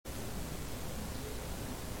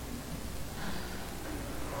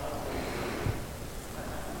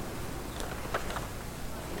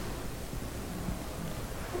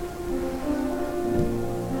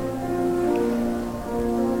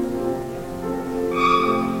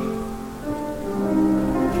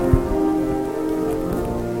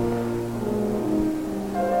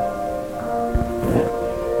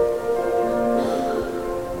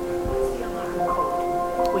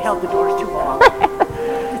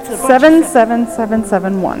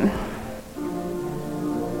77771.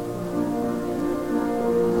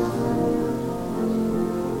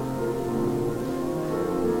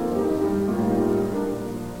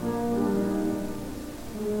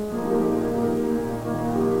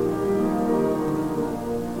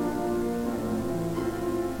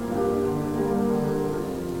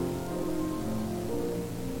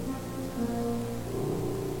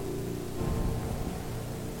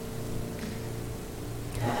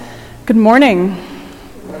 Good morning,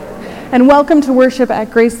 and welcome to worship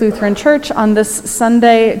at Grace Lutheran Church on this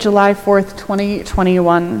Sunday, July 4th,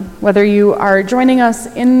 2021. Whether you are joining us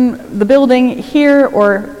in the building here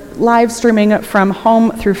or live streaming from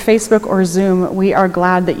home through Facebook or Zoom, we are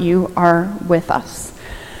glad that you are with us.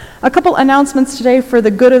 A couple announcements today for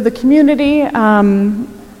the good of the community.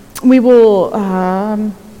 We will...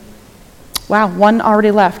 Wow, one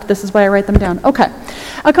already left. This is why I write them down. Okay.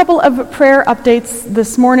 A couple of prayer updates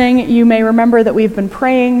this morning. You may remember that we've been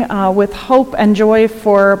praying with hope and joy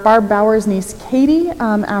for Barb Bauer's niece, Katie,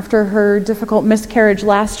 after her difficult miscarriage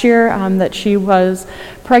last year, that she was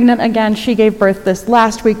pregnant again. She gave birth this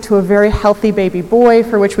last week to a very healthy baby boy,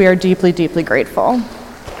 for which we are deeply, deeply grateful.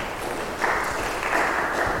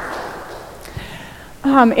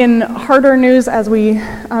 In harder news, as we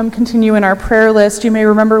continue in our prayer list, you may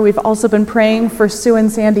remember we've also been praying for Sue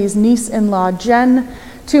and Sandy's niece-in-law, Jen.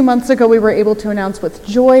 2 months ago, we were able to announce with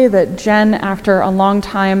joy that Jen, after a long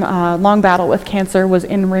battle with cancer, was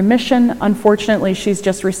in remission. Unfortunately, she's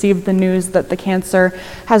just received the news that the cancer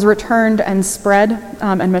has returned and spread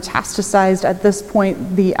and metastasized. At this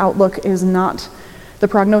point, the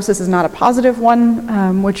prognosis is not a positive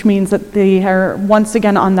one, which means that they are once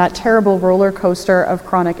again on that terrible roller coaster of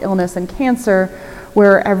chronic illness and cancer,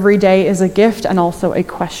 where every day is a gift and also a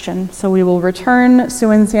question. So we will return Sue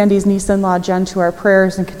and Sandy's niece-in-law, Jen, to our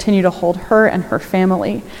prayers and continue to hold her and her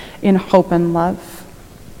family in hope and love.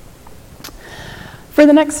 For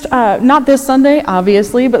the next, not this Sunday,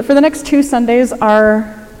 obviously, but for the next 2 Sundays,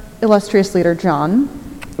 our illustrious leader, John,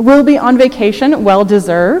 will be on vacation,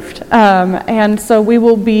 well-deserved, and so we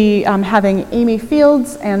will be having Amy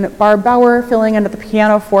Fields and Barb Bauer filling in at the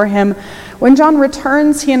piano for him. When John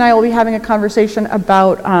returns, he and I will be having a conversation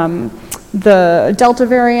about the Delta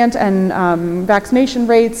variant and vaccination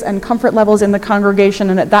rates and comfort levels in the congregation,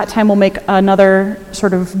 and at that time we'll make another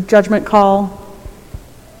sort of judgment call.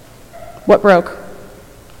 What broke?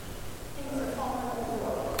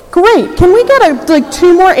 Great. Can we get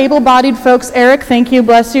 2 more able-bodied folks? Eric, thank you,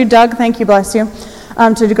 bless you. Doug, thank you, bless you,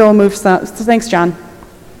 to go and move. Thanks, John.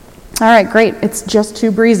 All right, great. It's just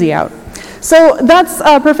too breezy out. So that's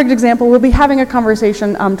a perfect example. We'll be having a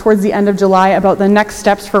conversation towards the end of July about the next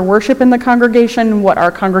steps for worship in the congregation, what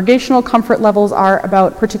our congregational comfort levels are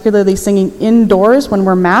about particularly singing indoors when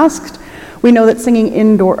we're masked. We know that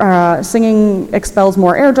singing expels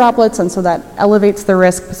more air droplets, and so that elevates the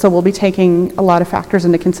risk, so we'll be taking a lot of factors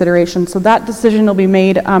into consideration. So that decision will be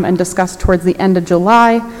made and discussed towards the end of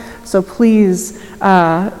July. So please,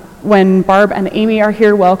 when Barb and Amy are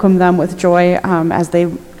here, welcome them with joy as they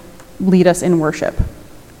lead us in worship.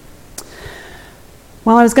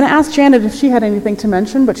 Well, I was going to ask Janet if she had anything to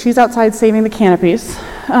mention, but she's outside saving the canopies.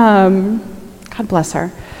 God bless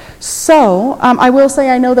her. So I will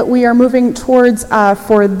say I know that we are moving towards,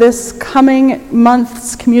 for this coming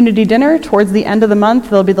month's community dinner, towards the end of the month,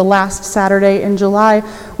 it'll be the last Saturday in July,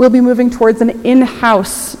 we'll be moving towards an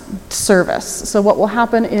in-house service. So what will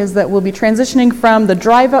happen is that we'll be transitioning from the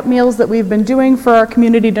drive-up meals that we've been doing for our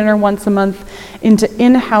community dinner once a month into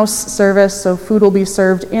in-house service. So food will be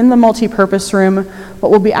served in the multi-purpose room. What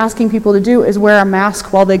we'll be asking people to do is wear a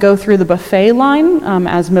mask while they go through the buffet line,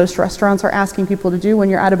 as most restaurants are asking people to do when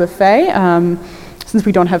you're at a buffet. Since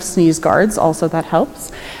we don't have sneeze guards, also that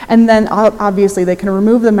helps. And then obviously they can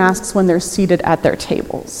remove the masks when they're seated at their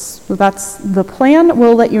tables. So that's the plan.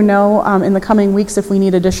 We'll let you know in the coming weeks if we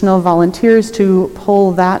need additional volunteers to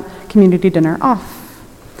pull that community dinner off.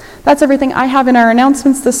 That's everything I have in our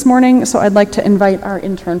announcements this morning, so I'd like to invite our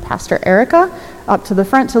intern, Pastor Erica, up to the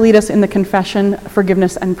front to lead us in the confession,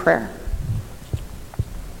 forgiveness, and prayer.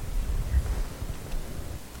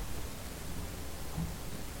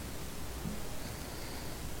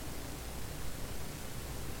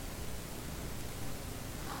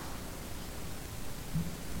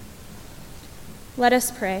 Let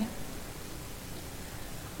us pray.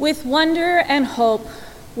 With wonder and hope,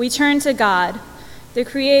 we turn to God, the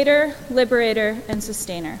Creator, Liberator, and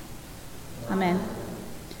Sustainer. Amen.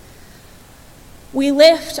 We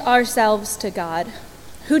lift ourselves to God,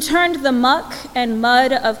 who turned the muck and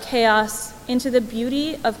mud of chaos into the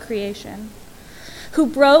beauty of creation, who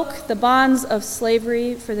broke the bonds of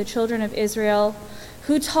slavery for the children of Israel,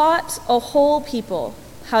 who taught a whole people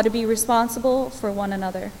how to be responsible for one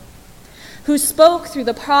another, who spoke through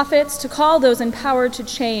the prophets to call those empowered to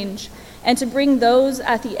change and to bring those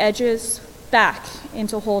at the edges back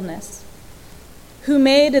into wholeness, who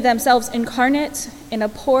made themselves incarnate in a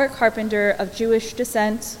poor carpenter of Jewish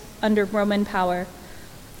descent under Roman power,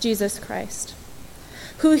 Jesus Christ,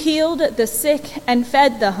 who healed the sick and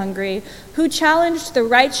fed the hungry, who challenged the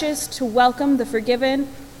righteous to welcome the forgiven,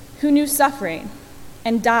 who knew suffering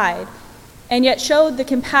and died, and yet showed that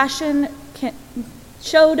compassion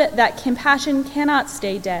cannot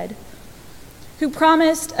stay dead, who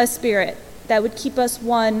promised a spirit that would keep us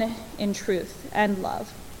one in truth and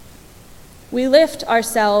love. We lift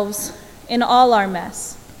ourselves in all our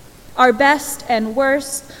mess, our best and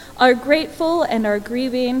worst, our grateful and our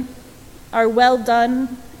grieving, our well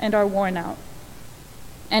done and our worn out,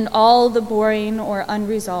 and all the boring or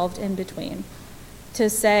unresolved in between, to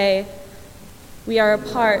say we are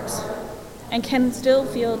apart and can still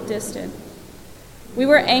feel distant. We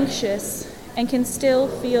were anxious and can still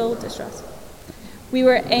feel distressed. We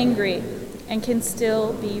were angry and can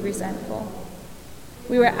still be resentful.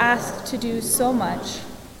 We were asked to do so much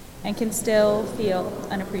and can still feel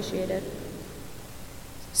unappreciated.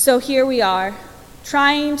 So here we are,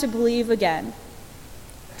 trying to believe again.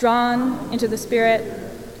 Drawn into the Spirit,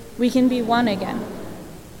 we can be one again.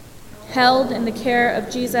 Held in the care of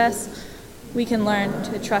Jesus, we can learn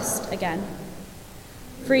to trust again.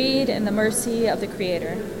 Freed in the mercy of the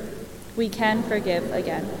Creator, we can forgive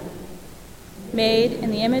again. Made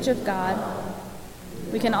in the image of God,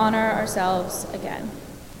 we can honor ourselves again.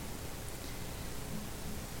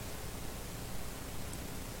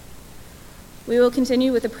 We will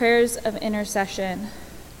continue with the prayers of intercession,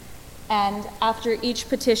 and after each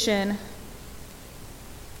petition,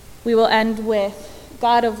 we will end with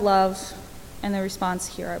God of love and the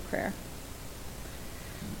response, hear our prayer.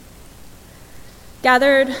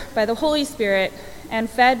 Gathered by the Holy Spirit and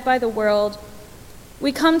fed by the world,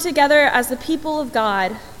 we come together as the people of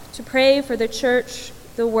God to pray for the church,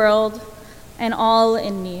 the world, and all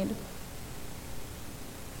in need.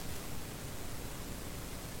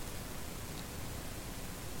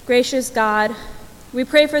 Gracious God, we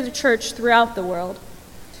pray for the church throughout the world,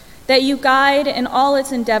 that you guide in all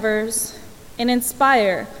its endeavors and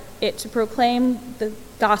inspire it to proclaim the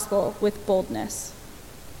gospel with boldness.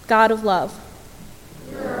 God of love.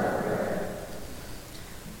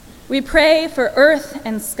 We pray for earth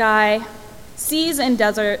and sky, seas and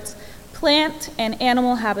deserts, plant and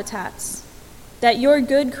animal habitats, that your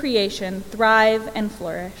good creation thrive and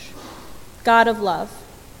flourish. God of love.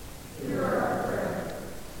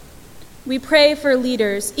 We pray for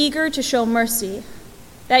leaders eager to show mercy,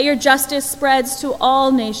 that your justice spreads to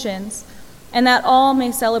all nations, and that all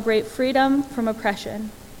may celebrate freedom from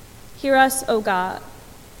oppression. Hear us, O God,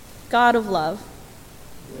 God of love.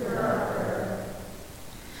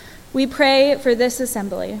 We pray for this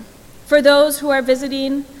assembly, for those who are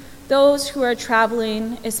visiting, those who are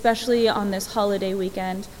traveling, especially on this holiday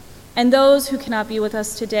weekend, and those who cannot be with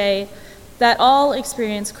us today, that all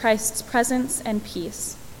experience Christ's presence and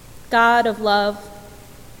peace. God of love.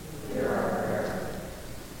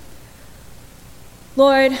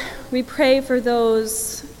 Lord, we pray for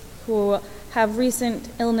those who have recent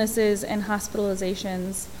illnesses and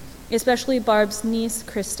hospitalizations, especially Barb's niece,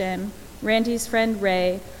 Kristen, Randy's friend,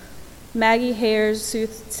 Ray, Maggie Hayer's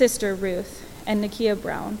sister, Ruth, and Nakia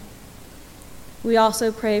Brown. We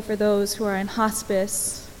also pray for those who are in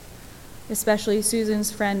hospice, especially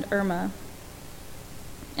Susan's friend, Irma,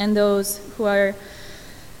 and those who are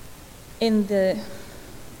in the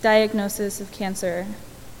diagnosis of cancer,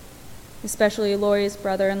 especially Lori's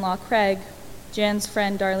brother-in-law, Craig, Jan's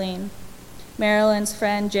friend, Darlene, Marilyn's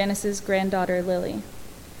friend, Janice's granddaughter, Lily,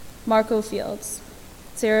 Marco Fields,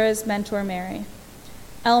 Sarah's mentor, Mary,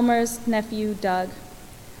 Elmer's nephew, Doug,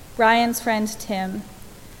 Brian's friend, Tim,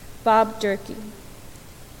 Bob Durkee,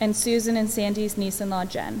 and Susan and Sandy's niece-in-law,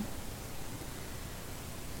 Jen.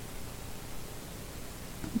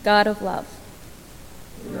 God of love.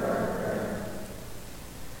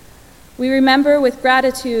 We remember with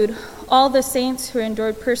gratitude all the saints who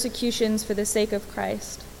endured persecutions for the sake of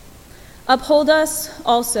Christ. Uphold us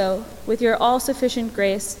also with your all-sufficient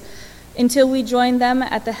grace until we join them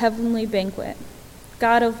at the heavenly banquet.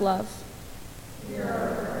 God of love.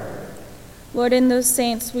 Lord, in those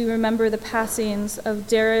saints we remember the passings of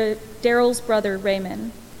Daryl's brother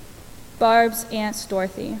Raymond, Barb's aunt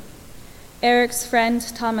Dorothy, Eric's friend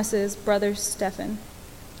Thomas's brother Stephen,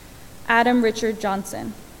 Adam Richard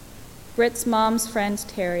Johnson, Britt's mom's friend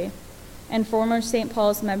Terry, and former St.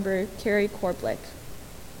 Paul's member Carrie Korblick.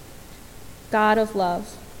 God of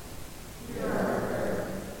love.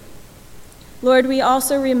 Lord, we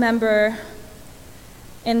also remember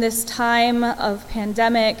in this time of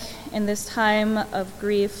pandemic, in this time of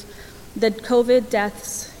grief, the COVID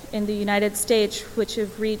deaths in the United States, which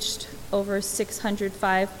have reached over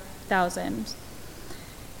 605,000,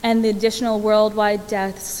 and the additional worldwide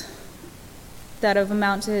deaths that have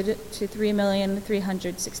amounted to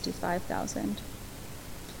 3,365,000.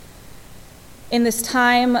 In this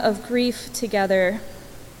time of grief together,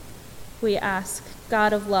 we ask,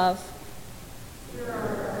 God of love,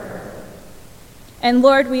 and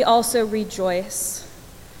Lord, we also rejoice,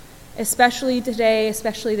 especially today,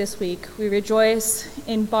 especially this week. We rejoice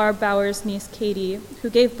in Barb Bauer's niece, Katie, who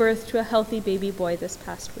gave birth to a healthy baby boy this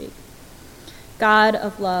past week. God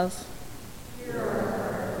of love,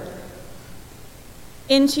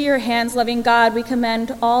 into your hands, loving God, we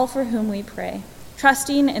commend all for whom we pray,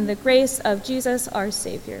 trusting in the grace of Jesus, our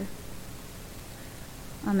Savior.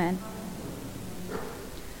 Amen.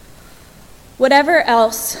 Whatever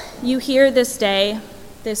else you hear this day,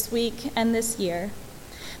 this week, and this year,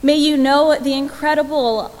 may you know the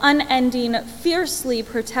incredible, unending, fiercely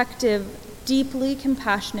protective, deeply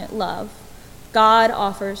compassionate love God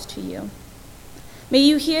offers to you. May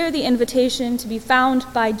you hear the invitation to be found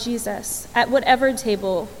by Jesus at whatever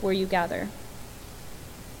table where you gather.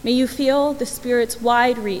 May you feel the Spirit's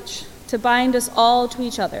wide reach to bind us all to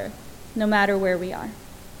each other, no matter where we are.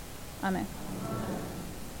 Amen.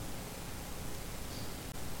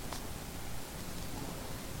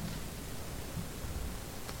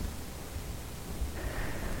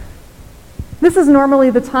 This is normally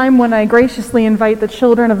the time when I graciously invite the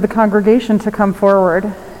children of the congregation to come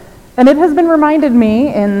forward. And it has been reminded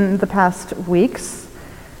me in the past weeks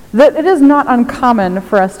that it is not uncommon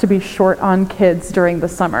for us to be short on kids during the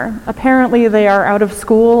summer. Apparently they are out of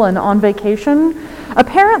school and on vacation.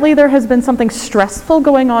 Apparently there has been something stressful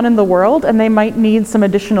going on in the world and they might need some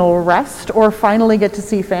additional rest or finally get to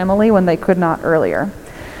see family when they could not earlier.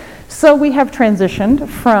 So we have transitioned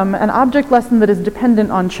from an object lesson that is dependent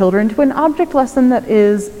on children to an object lesson that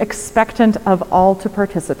is expectant of all to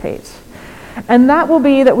participate. And that will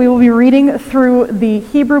be that we will be reading through the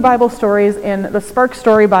Hebrew Bible stories in the Spark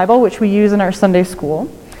Story Bible, which we use in our Sunday school.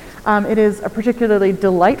 It is a particularly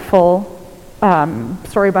delightful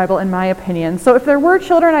story Bible, in my opinion. So if there were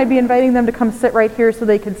children, I'd be inviting them to come sit right here so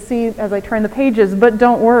they could see as I turn the pages. But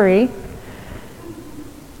don't worry,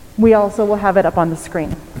 we also will have it up on the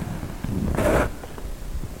screen.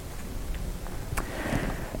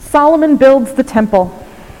 Solomon builds the temple.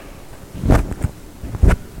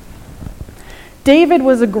 David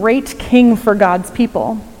was a great king for God's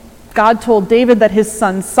people. God told David that his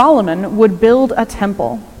son Solomon would build a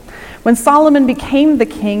temple. When Solomon became the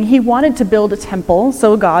king, he wanted to build a temple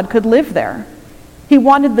so God could live there. He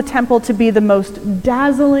wanted the temple to be the most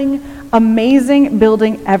dazzling, amazing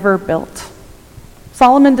building ever built.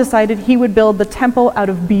 Solomon decided he would build the temple out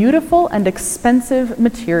of beautiful and expensive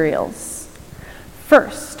materials.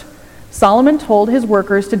 First, Solomon told his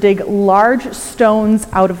workers to dig large stones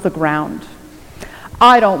out of the ground.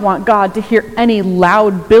 I don't want God to hear any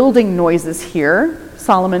loud building noises here,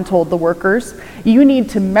 Solomon told the workers. You need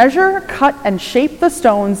to measure, cut, and shape the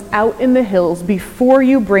stones out in the hills before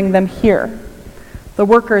you bring them here. The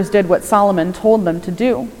workers did what Solomon told them to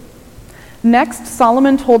do. Next,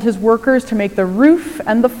 Solomon told his workers to make the roof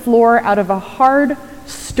and the floor out of a hard,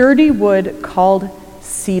 sturdy wood called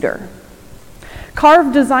cedar.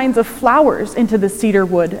 Carve designs of flowers into the cedar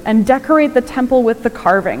wood and decorate the temple with the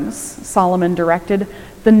carvings, Solomon directed.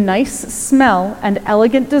 The nice smell and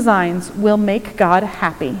elegant designs will make God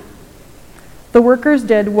happy. The workers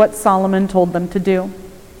did what Solomon told them to do.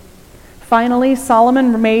 Finally,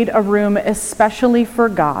 Solomon made a room especially for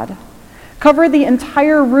God. Cover the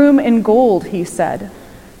entire room in gold, he said.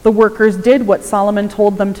 The workers did what Solomon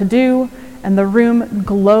told them to do, and the room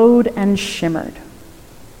glowed and shimmered.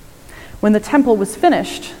 When the temple was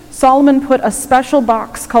finished, Solomon put a special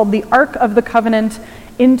box called the Ark of the Covenant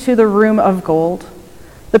into the room of gold.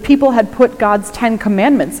 The people had put God's 10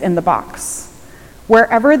 Commandments in the box.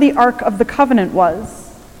 Wherever the Ark of the Covenant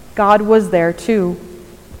was, God was there too.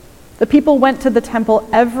 The people went to the temple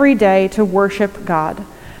every day to worship God.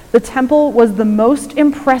 The temple was the most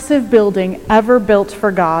impressive building ever built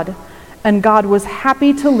for God, and God was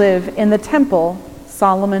happy to live in the temple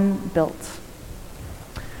Solomon built.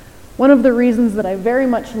 One of the reasons that I very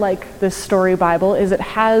much like this story Bible is it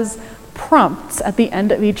has prompts at the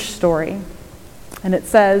end of each story. And it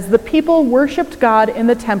says, the people worshiped God in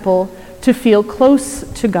the temple to feel close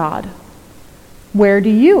to God. Where do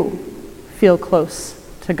you feel close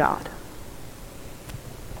to God?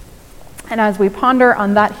 And as we ponder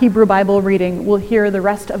on that Hebrew Bible reading, we'll hear the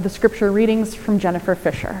rest of the scripture readings from Jennifer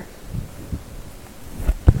Fisher.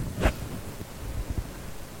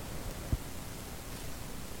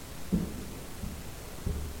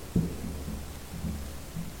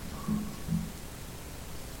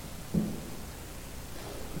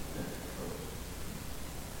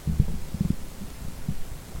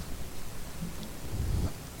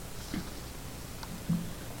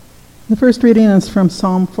 The first reading is from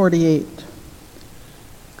Psalm 48.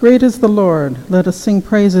 Great is the Lord. Let us sing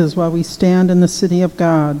praises while we stand in the city of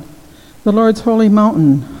God. The Lord's holy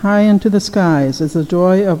mountain, high into the skies, is the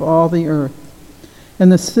joy of all the earth,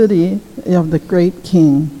 and the city of the great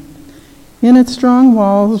King. In its strong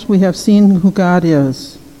walls we have seen who God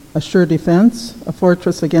is, a sure defense, a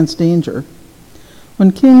fortress against danger.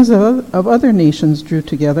 When kings of other nations drew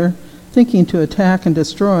together, thinking to attack and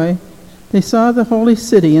destroy, they saw the holy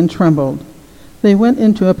city and trembled. They went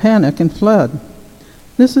into a panic and fled.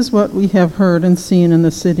 This is what we have heard and seen in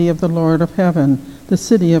the city of the Lord of heaven, the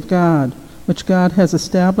city of God, which God has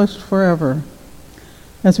established forever.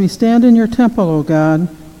 As we stand in your temple, O God,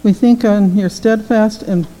 we think on your steadfast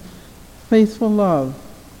and faithful love.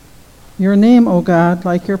 Your name, O God,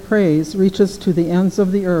 like your praise, reaches to the ends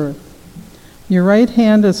of the earth. Your right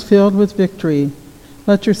hand is filled with victory.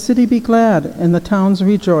 Let your city be glad and the towns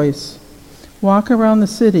rejoice. Walk around the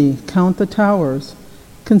city, count the towers,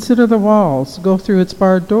 consider the walls, go through its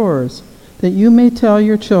barred doors, that you may tell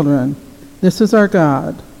your children, this is our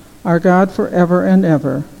God forever and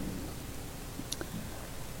ever.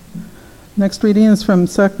 Next reading is from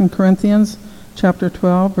 2 Corinthians chapter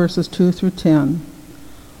 12, verses 2 through 10.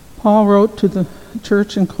 Paul wrote to the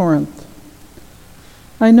church in Corinth,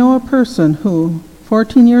 I know a person who,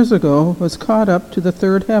 14 years ago, was caught up to the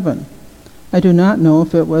third heaven. I do not know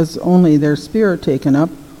if it was only their spirit taken up,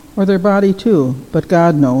 or their body too, but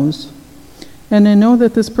God knows. And I know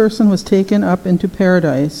that this person was taken up into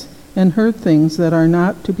paradise, and heard things that are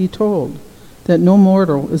not to be told, that no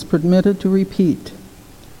mortal is permitted to repeat.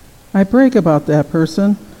 I will brag about that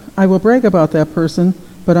person,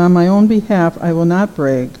 but on my own behalf I will not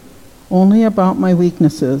brag, only about my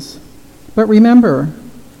weaknesses. But remember,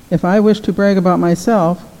 if I wish to brag about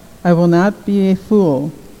myself, I will not be a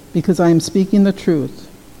fool, because I am speaking the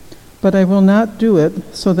truth. But I will not do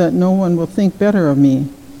it so that no one will think better of me,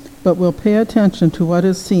 but will pay attention to what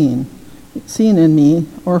is seen in me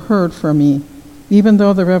or heard from me. Even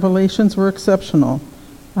though the revelations were exceptional,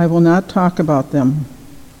 I will not talk about them.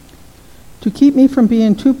 To keep me from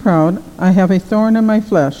being too proud, I have a thorn in my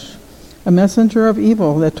flesh, a messenger of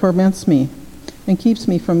evil that torments me and keeps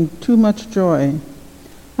me from too much joy.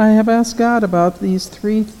 I have asked God about these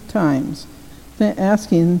 3 times,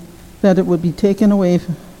 asking that it would be taken away,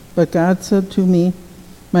 but God said to me,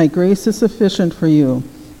 my grace is sufficient for you,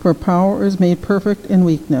 for power is made perfect in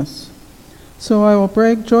weakness. So I will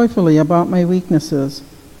brag joyfully about my weaknesses,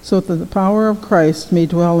 so that the power of Christ may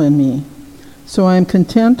dwell in me. So I am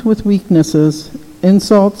content with weaknesses,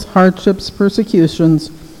 insults, hardships, persecutions,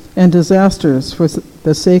 and disasters for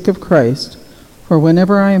the sake of Christ. For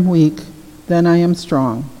whenever I am weak, then I am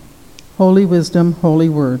strong. Holy wisdom, holy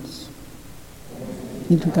words.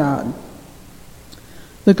 Be to God.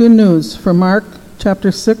 The good news from Mark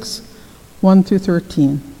chapter 6, 1 through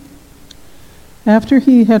 13. After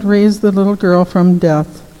he had raised the little girl from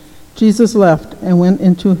death, Jesus left and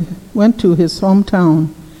went to his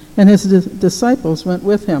hometown, and his disciples went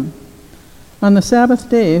with him. On the Sabbath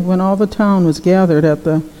day, when all the town was gathered at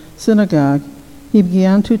the synagogue, he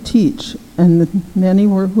began to teach, and many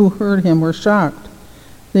who heard him were shocked.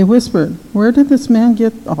 They whispered, where did this man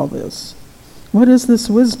get all this? What is this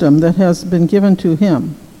wisdom that has been given to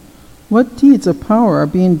him? What deeds of power are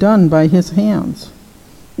being done by his hands?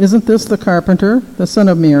 Isn't this the carpenter, the son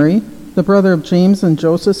of Mary, the brother of James and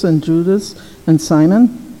Joseph and Judas and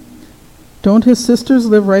Simon? Don't his sisters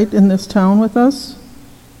live right in this town with us?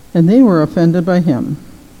 And they were offended by him.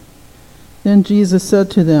 Then Jesus said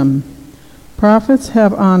to them, prophets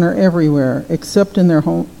have honor everywhere except in their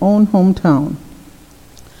own hometown,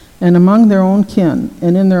 and among their own kin,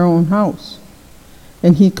 and in their own house.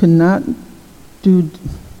 And he could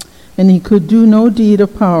do no deed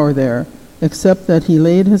of power there, except that he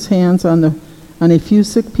laid his hands on a few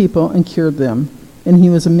sick people and cured them, and he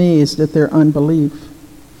was amazed at their unbelief.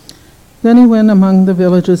 Then he went among the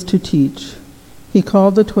villages to teach. He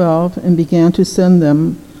called the 12 and began to send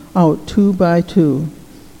them out 2 by 2.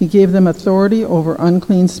 He gave them authority over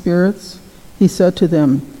unclean spirits. He said to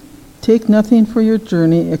them, take nothing for your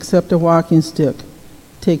journey except a walking stick.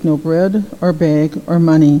 Take no bread or bag or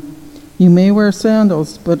money. You may wear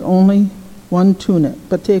sandals, but take only one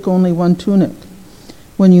tunic.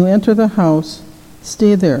 When you enter the house,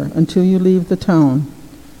 stay there until you leave the town.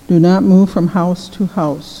 Do not move from house to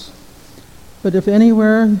house. But if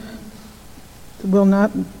anywhere will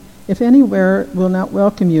not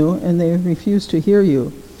welcome you and they refuse to hear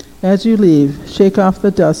you, as you leave, shake off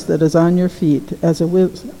the dust that is on your feet as a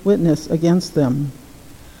witness against them.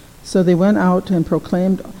 So they went out and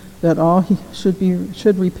proclaimed that all should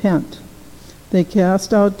repent. They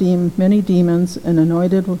cast out many demons and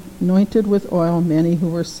anointed with oil many who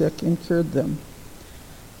were sick and cured them.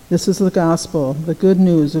 This is the gospel, the good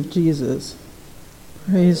news of Jesus.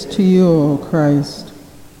 Praise to you, O Christ.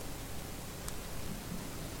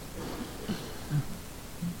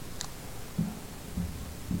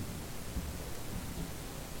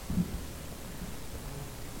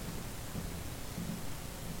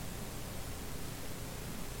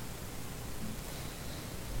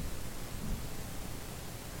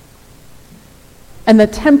 And the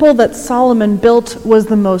temple that Solomon built was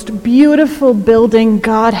the most beautiful building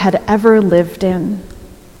God had ever lived in.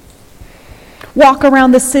 Walk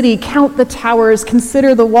around the city, count the towers,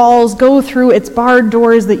 consider the walls, go through its barred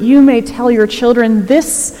doors, that you may tell your children,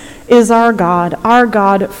 this is our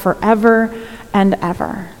God forever and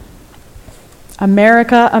ever.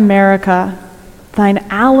 America, America, thine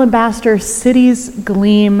alabaster cities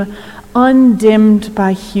gleam, undimmed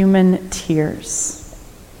by human tears.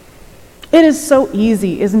 It is so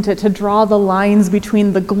easy, isn't it, to draw the lines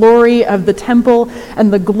between the glory of the temple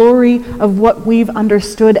and the glory of what we've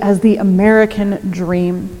understood as the American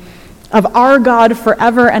dream, of our God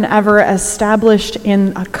forever and ever established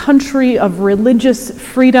in a country of religious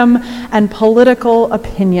freedom and political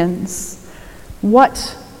opinions.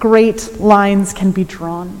 What great lines can be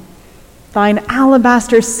drawn? Thine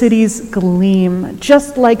alabaster cities gleam,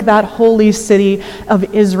 just like that holy city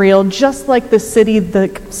of Israel, just like the city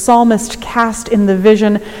the psalmist cast in the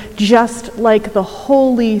vision, just like the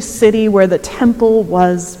holy city where the temple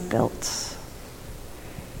was built.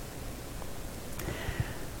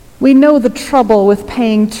 We know the trouble with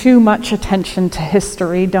paying too much attention to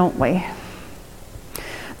history, don't we?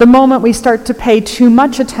 The moment we start to pay too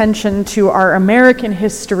much attention to our American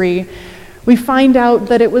history, we find out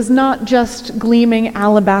that it was not just gleaming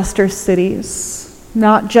alabaster cities,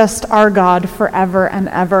 not just our God forever and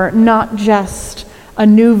ever, not just a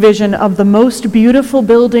new vision of the most beautiful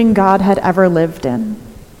building God had ever lived in.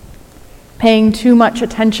 Paying too much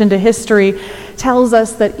attention to history tells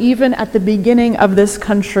us that even at the beginning of this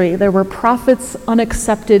country, there were prophets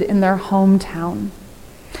unaccepted in their hometown.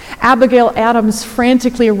 Abigail Adams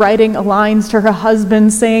frantically writing lines to her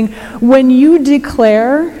husband saying, "When you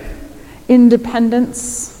declare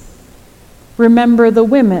independence, remember the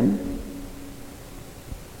women."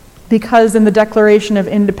 Because in the Declaration of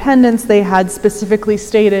Independence, they had specifically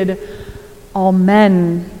stated, all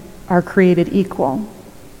men are created equal.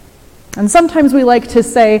 And sometimes we like to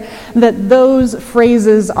say that those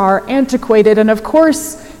phrases are antiquated, and of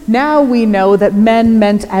course, now we know that men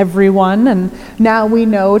meant everyone, and now we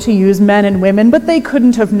know to use men and women, but they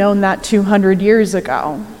couldn't have known that 200 years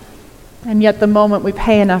ago. And yet the moment we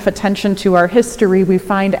pay enough attention to our history, we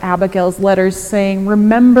find Abigail's letters saying,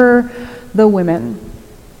 remember the women.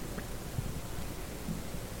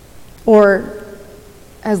 Or,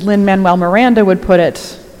 as Lin-Manuel Miranda would put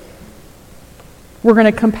it, we're going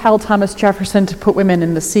to compel Thomas Jefferson to put women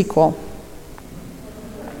in the sequel.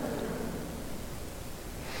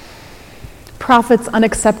 Prophets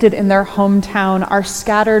unaccepted in their hometown are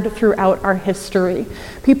scattered throughout our history.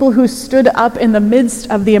 People who stood up in the midst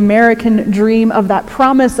of the American dream, of that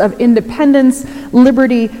promise of independence,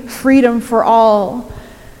 liberty, freedom for all,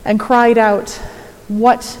 and cried out,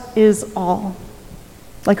 "What is all?"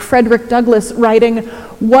 Like Frederick Douglass writing,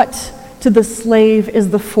 "What to the slave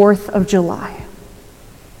is the 4th of July?"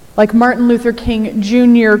 Like Martin Luther King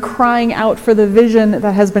Jr. crying out for the vision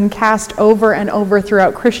that has been cast over and over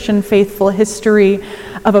throughout Christian faithful history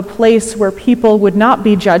of a place where people would not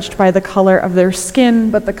be judged by the color of their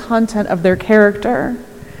skin, but the content of their character.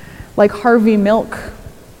 Like Harvey Milk,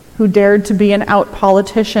 who dared to be an out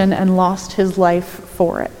politician and lost his life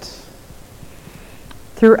for it.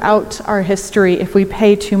 Throughout our history, if we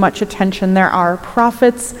pay too much attention, there are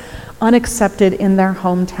prophets unaccepted in their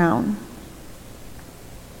hometown.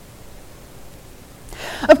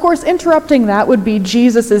 Of course, interrupting that would be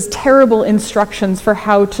Jesus' terrible instructions for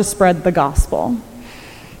how to spread the gospel.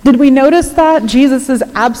 Did we notice that? Jesus'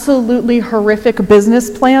 absolutely horrific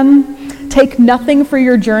business plan? Take nothing for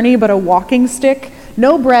your journey but a walking stick,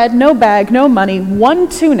 no bread, no bag, no money, one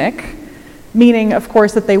tunic, meaning, of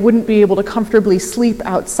course, that they wouldn't be able to comfortably sleep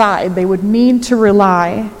outside. They would need to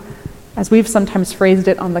rely, as we've sometimes phrased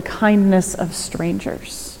it, on the kindness of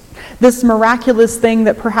strangers. This miraculous thing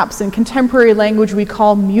that perhaps in contemporary language we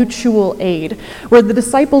call mutual aid, where the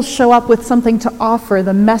disciples show up with something to offer,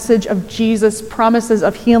 the message of Jesus, promises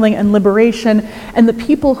of healing and liberation, and the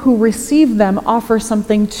people who receive them offer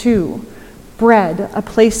something too: bread, a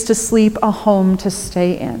place to sleep, a home to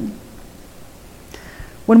stay in.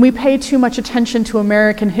 When we pay too much attention to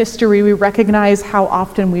American history, we recognize how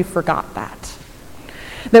often we forgot that.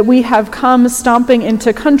 that we have come stomping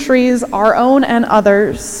into countries, our own and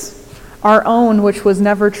others, our own which was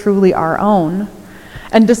never truly our own,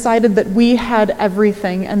 and decided that we had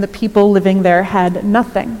everything and the people living there had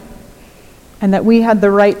nothing, and that we had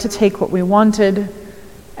the right to take what we wanted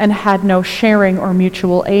and had no sharing or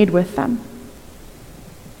mutual aid with them.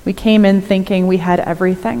 We came in thinking we had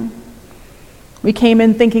everything. We came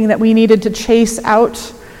in thinking that we needed to chase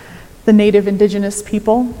out the native indigenous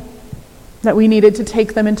people, that we needed to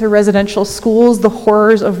take them into residential schools, the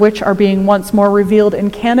horrors of which are being once more revealed in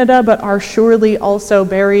Canada, but are surely also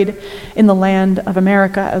buried in the land of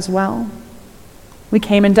America as well. We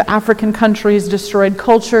came into African countries, destroyed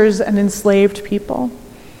cultures, and enslaved people.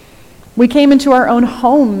 We came into our own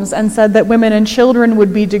homes and said that women and children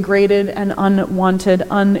would be degraded and unwanted,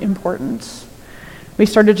 unimportant. We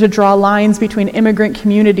started to draw lines between immigrant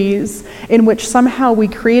communities in which somehow we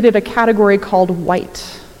created a category called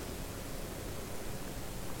white.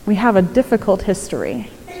 We have a difficult history,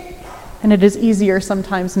 and it is easier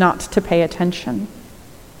sometimes not to pay attention.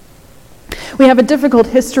 We have a difficult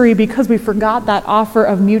history because we forgot that offer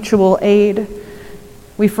of mutual aid.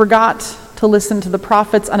 We forgot to listen to the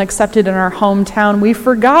prophets unaccepted in our hometown. We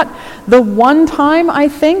forgot the one time, I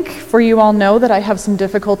think, for you all know that I have some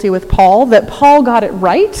difficulty with Paul, that Paul got it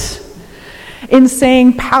right in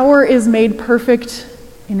saying power is made perfect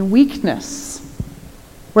in weakness.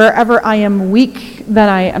 Wherever I am weak, then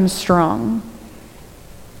I am strong.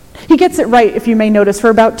 He gets it right, if you may notice, for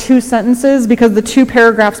about 2 sentences, because the 2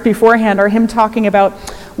 paragraphs beforehand are him talking about,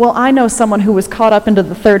 well, I know someone who was caught up into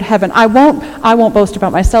the third heaven. I won't boast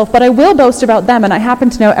about myself, but I will boast about them, and I happen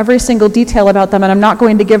to know every single detail about them, and I'm not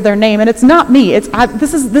going to give their name, and it's not me.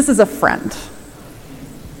 This is a friend.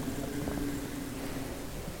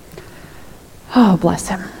 Oh, bless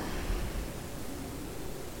him.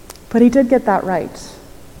 But he did get that right.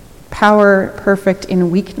 Power perfect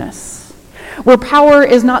in weakness. Where power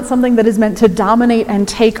is not something that is meant to dominate and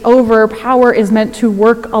take over, power is meant to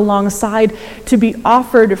work alongside, to be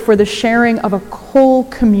offered for the sharing of a whole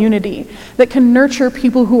community that can nurture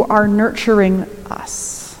people who are nurturing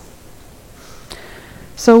us.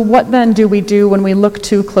 So what then do we do when we look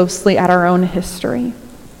too closely at our own history?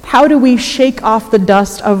 How do we shake off the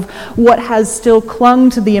dust of what has still clung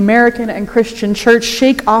to the American and Christian church,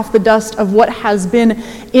 shake off the dust of what has been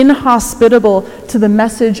inhospitable to the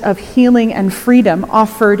message of healing and freedom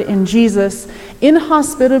offered in Jesus,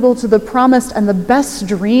 inhospitable to the promised and the best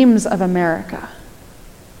dreams of America?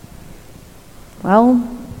 Well,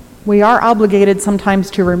 we are obligated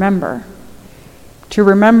sometimes to remember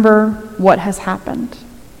what has happened.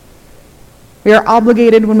 We are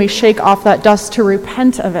obligated when we shake off that dust to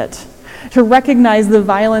repent of it, to recognize the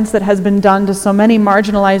violence that has been done to so many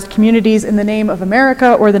marginalized communities in the name of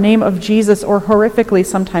America or the name of Jesus, or horrifically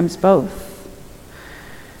sometimes both.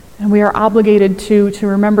 And we are obligated to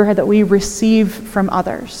remember that we receive from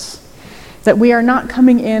others, that we are not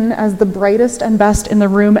coming in as the brightest and best in the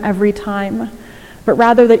room every time, but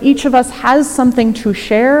rather that each of us has something to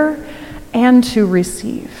share and to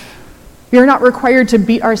receive. We are not required to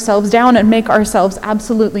beat ourselves down and make ourselves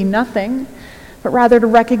absolutely nothing, but rather to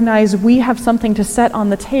recognize we have something to set on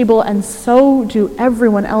the table, and so do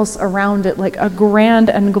everyone else around it, like a grand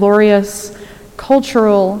and glorious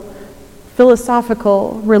cultural,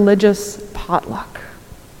 philosophical, religious potluck.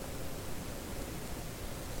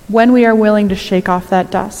 When we are willing to shake off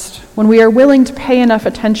that dust, when we are willing to pay enough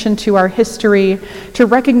attention to our history, to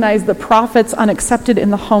recognize the prophets unaccepted in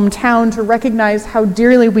the hometown, to recognize how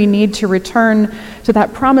dearly we need to return to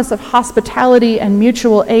that promise of hospitality and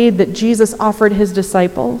mutual aid that Jesus offered his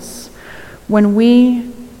disciples, when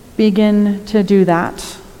we begin to do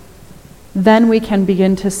that, then we can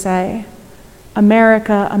begin to say,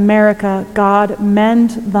 America, America, God, mend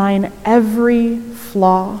thine every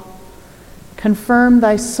flaw. Confirm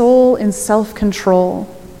thy soul in self-control,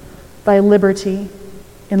 thy liberty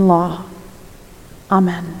in law.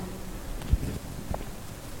 Amen.